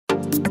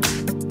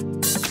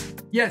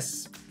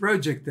Yes,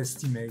 project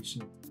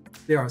estimation.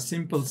 There are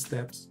simple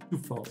steps to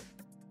follow.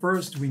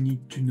 First, we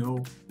need to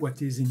know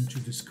what is into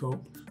the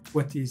scope,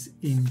 what is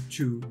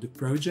into the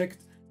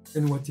project,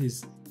 and what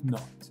is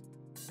not.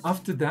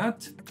 After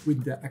that,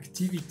 with the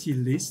activity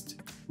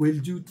list, we'll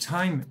do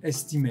time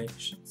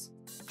estimations.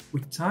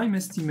 With time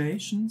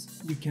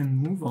estimations, we can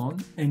move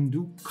on and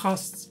do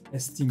costs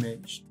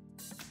estimation.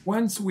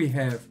 Once we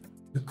have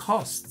the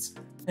costs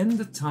and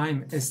the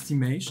time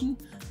estimation,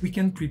 we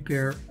can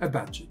prepare a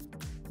budget.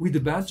 With the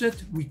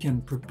budget, we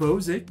can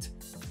propose it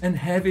and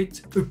have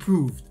it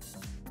approved.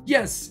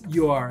 Yes,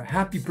 you are a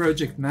happy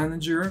project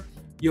manager.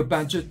 Your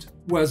budget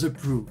was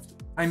approved.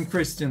 I'm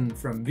Christian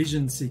from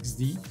Vision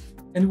 6D,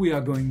 and we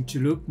are going to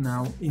look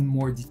now in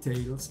more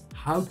details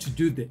how to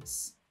do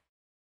this.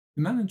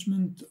 The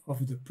management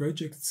of the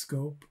project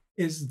scope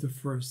is the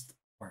first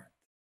part,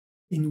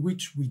 in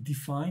which we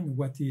define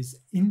what is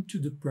into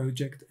the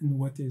project and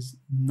what is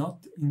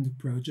not in the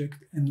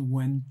project and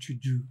when to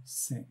do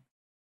same.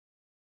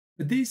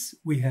 For this,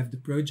 we have the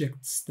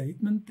project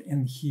statement,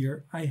 and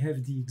here I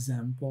have the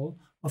example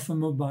of a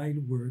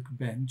mobile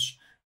workbench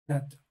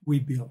that we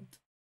built.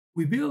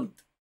 We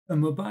built a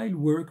mobile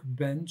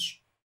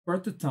workbench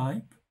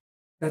prototype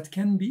that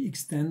can be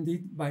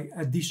extended by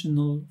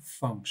additional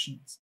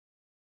functions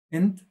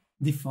and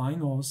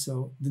define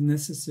also the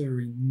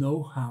necessary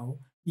know-how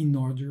in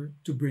order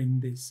to bring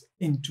this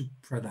into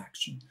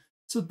production.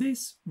 So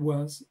this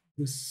was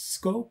the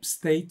scope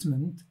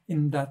statement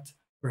in that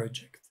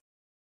project.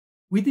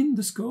 Within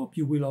the scope,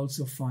 you will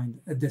also find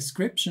a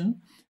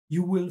description.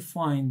 You will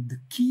find the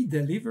key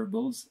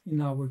deliverables,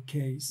 in our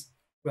case,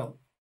 well,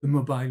 the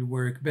mobile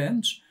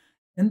workbench,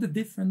 and the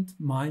different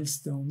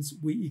milestones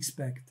we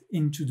expect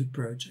into the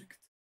project.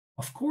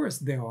 Of course,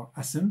 there are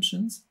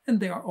assumptions and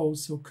there are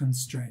also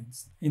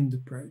constraints in the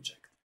project.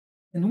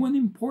 And one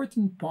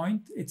important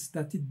point is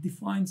that it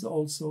defines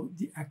also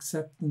the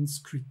acceptance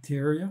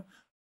criteria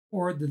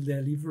or the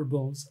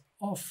deliverables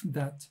of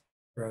that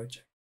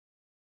project.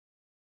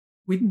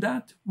 With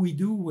that, we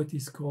do what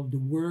is called the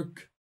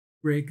work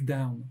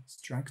breakdown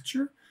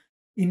structure,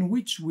 in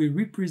which we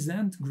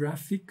represent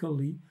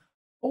graphically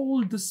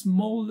all the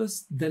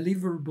smallest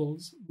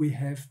deliverables we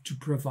have to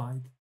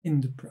provide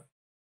in the project.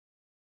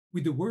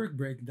 With the work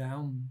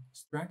breakdown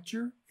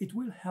structure, it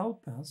will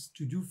help us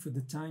to do for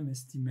the time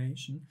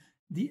estimation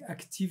the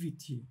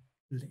activity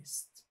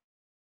list.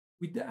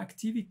 With the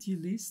activity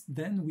list,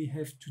 then we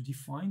have to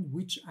define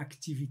which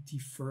activity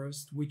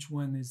first, which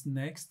one is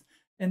next,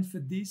 and for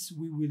this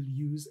we will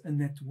use a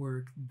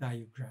network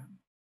diagram.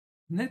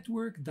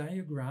 Network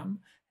diagram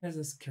has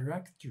as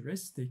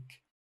characteristic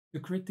the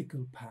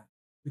critical path.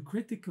 The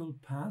critical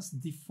path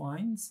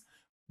defines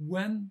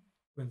when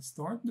we'll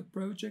start the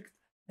project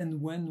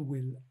and when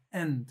we'll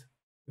end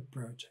the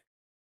project.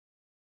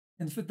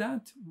 And for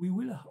that, we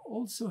will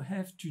also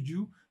have to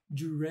do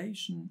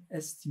duration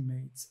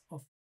estimates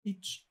of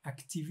each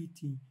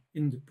activity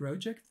in the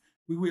project.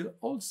 We will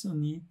also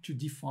need to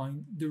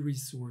define the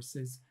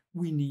resources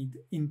we need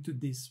into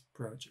this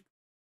project.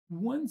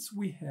 Once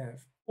we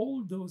have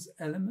all those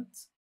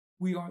elements,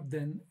 we are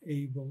then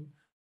able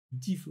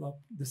to develop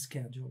the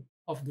schedule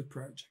of the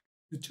project.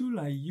 The tool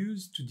I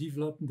use to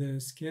develop the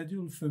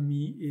schedule for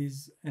me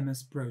is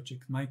MS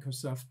Project,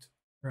 Microsoft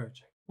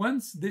Project.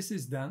 Once this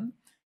is done,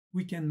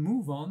 we can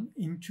move on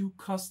into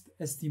cost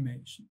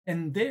estimation.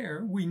 And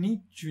there we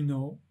need to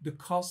know the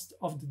cost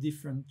of the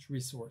different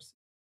resources.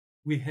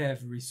 We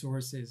have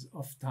resources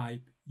of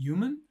type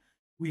human,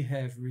 we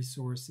have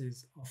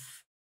resources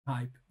of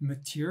type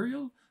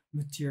material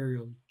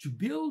to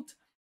build,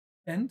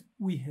 and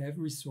we have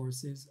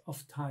resources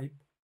of type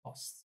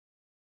costs.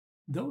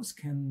 Those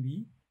can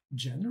be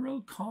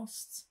general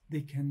costs,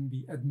 they can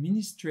be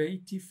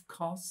administrative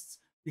costs,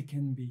 they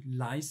can be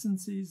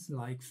licenses,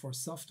 like for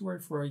software,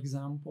 for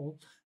example.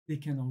 They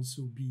can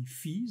also be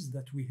fees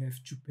that we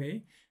have to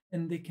pay,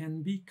 and they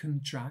can be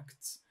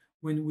contracts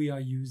when we are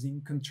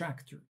using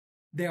contractors.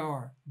 There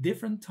are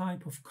different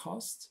types of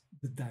costs.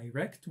 The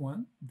direct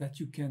one that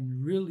you can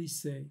really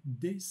say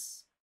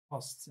this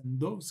costs and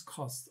those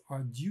costs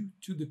are due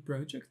to the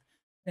project,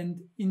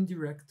 and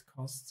indirect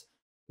costs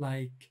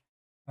like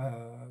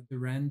the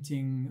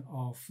renting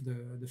of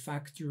the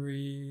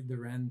factory, the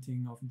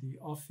renting of the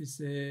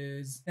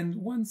offices. And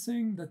one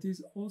thing that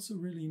is also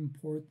really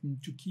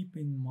important to keep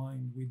in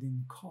mind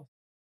within cost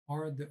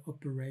are the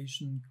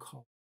operation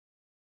costs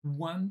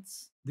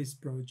once this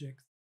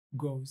project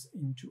goes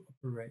into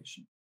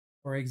operation.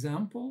 For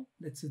example,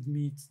 let's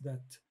admit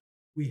that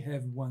we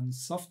have one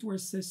software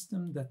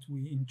system that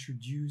we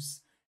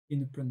introduce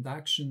in a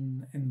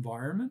production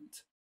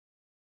environment.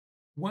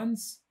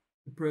 Once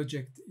the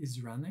project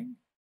is running,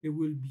 there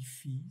will be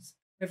fees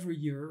every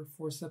year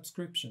for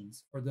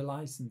subscriptions, for the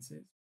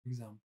licenses, for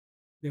example.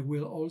 There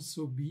will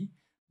also be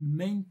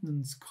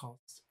maintenance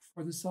costs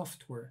for the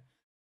software.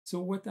 So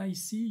what I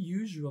see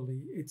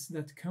usually is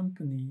that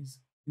companies,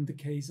 in the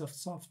case of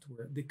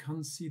software, they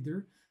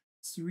consider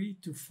 3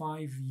 to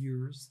 5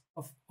 years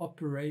of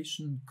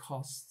operation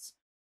costs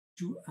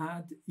to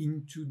add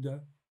into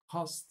the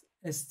cost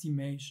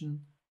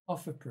estimation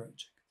of a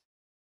project.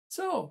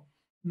 So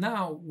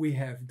now we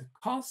have the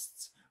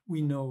costs,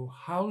 we know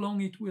how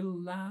long it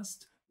will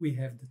last, we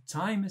have the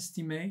time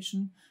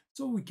estimation,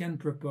 so we can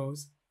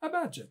propose a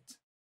budget.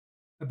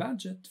 A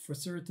budget for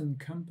certain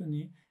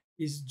company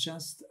is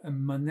just a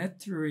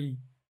monetary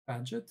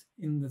budget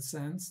in the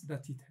sense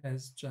that it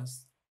has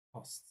just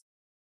costs.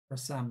 For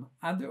some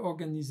other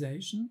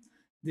organization,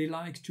 they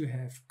like to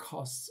have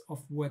costs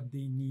of what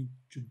they need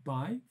to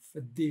buy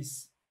for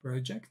this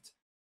project,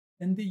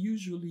 and they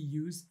usually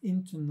use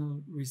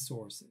internal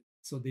resources.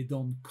 So they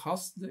don't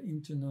cost the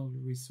internal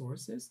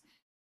resources,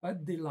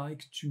 but they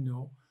like to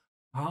know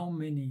how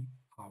many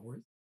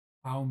hours,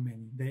 how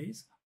many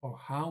days, or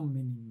how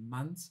many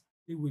months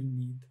they will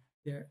need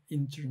their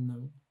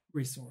internal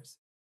resource.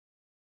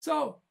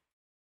 So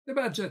the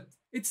budget,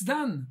 it's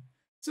done.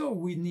 So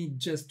we need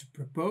just to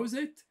propose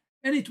it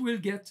and it will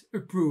get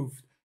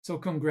approved. So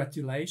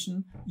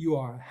congratulations, you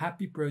are a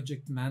happy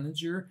project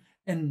manager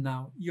and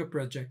now your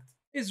project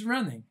is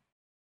running.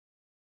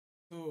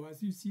 So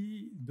as you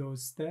see,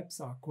 those steps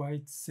are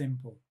quite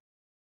simple.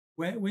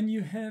 When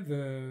you have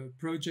a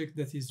project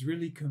that is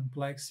really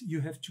complex,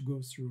 you have to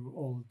go through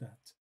all that.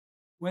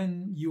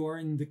 When you are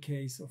in the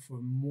case of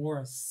a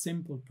more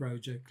simple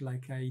project,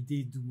 like I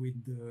did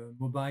with the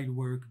mobile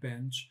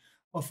workbench,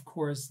 of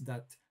course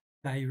that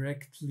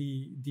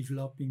directly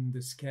developing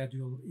the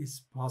schedule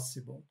is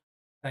possible.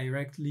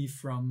 Directly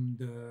from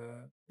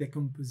the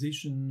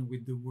decomposition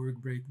with the work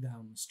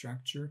breakdown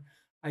structure,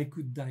 I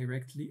could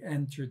directly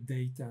enter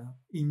data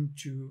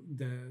into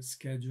the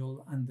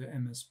schedule and the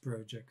MS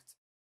project.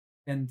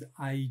 And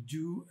I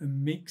do a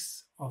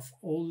mix of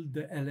all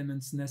the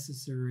elements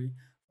necessary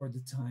for the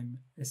time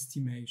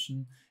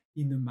estimation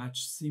in a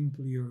much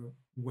simpler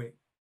way.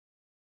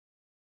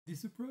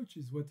 This approach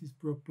is what is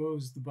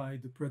proposed by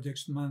the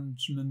Project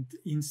Management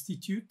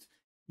Institute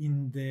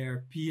in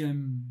their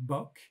PM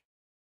book.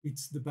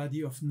 It's the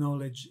body of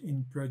knowledge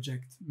in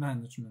project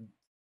management.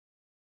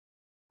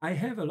 I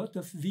have a lot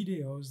of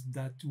videos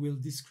that will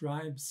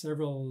describe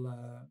several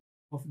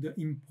of the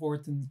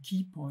important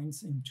key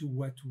points into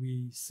what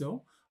we saw.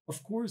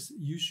 Of course,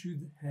 you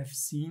should have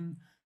seen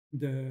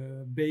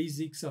the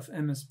basics of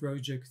MS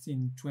projects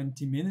in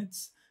 20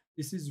 minutes.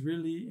 This is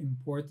really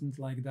important,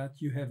 like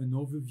that you have an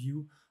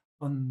overview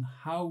on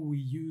how we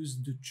use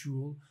the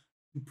tool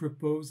to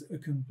propose a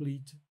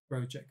complete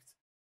project.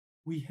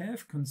 We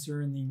have,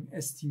 concerning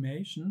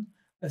estimation,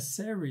 a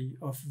series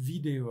of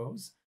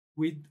videos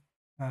with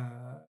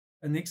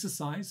an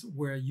exercise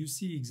where you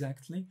see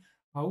exactly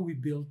how we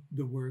build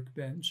the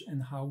workbench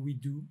and how we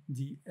do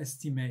the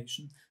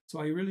estimation. So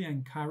I really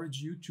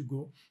encourage you to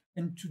go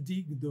and to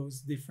dig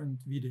those different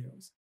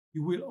videos.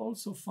 You will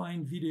also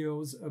find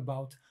videos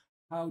about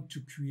how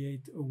to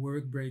create a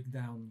work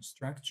breakdown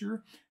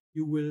structure.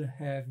 You will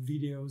have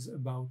videos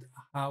about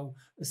how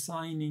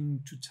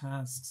assigning to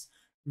tasks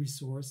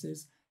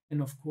resources,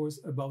 and of course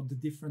about the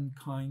different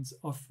kinds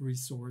of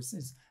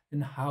resources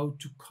and how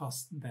to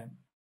cost them.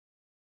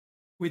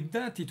 With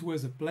that, it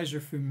was a pleasure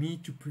for me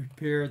to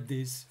prepare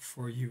this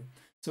for you.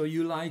 So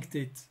you liked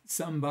it,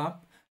 thumb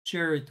up,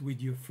 share it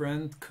with your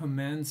friend,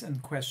 comments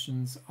and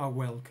questions are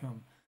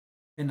welcome.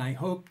 And I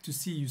hope to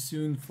see you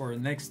soon for a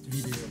next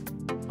video.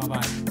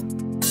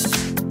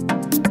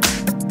 Bye-bye.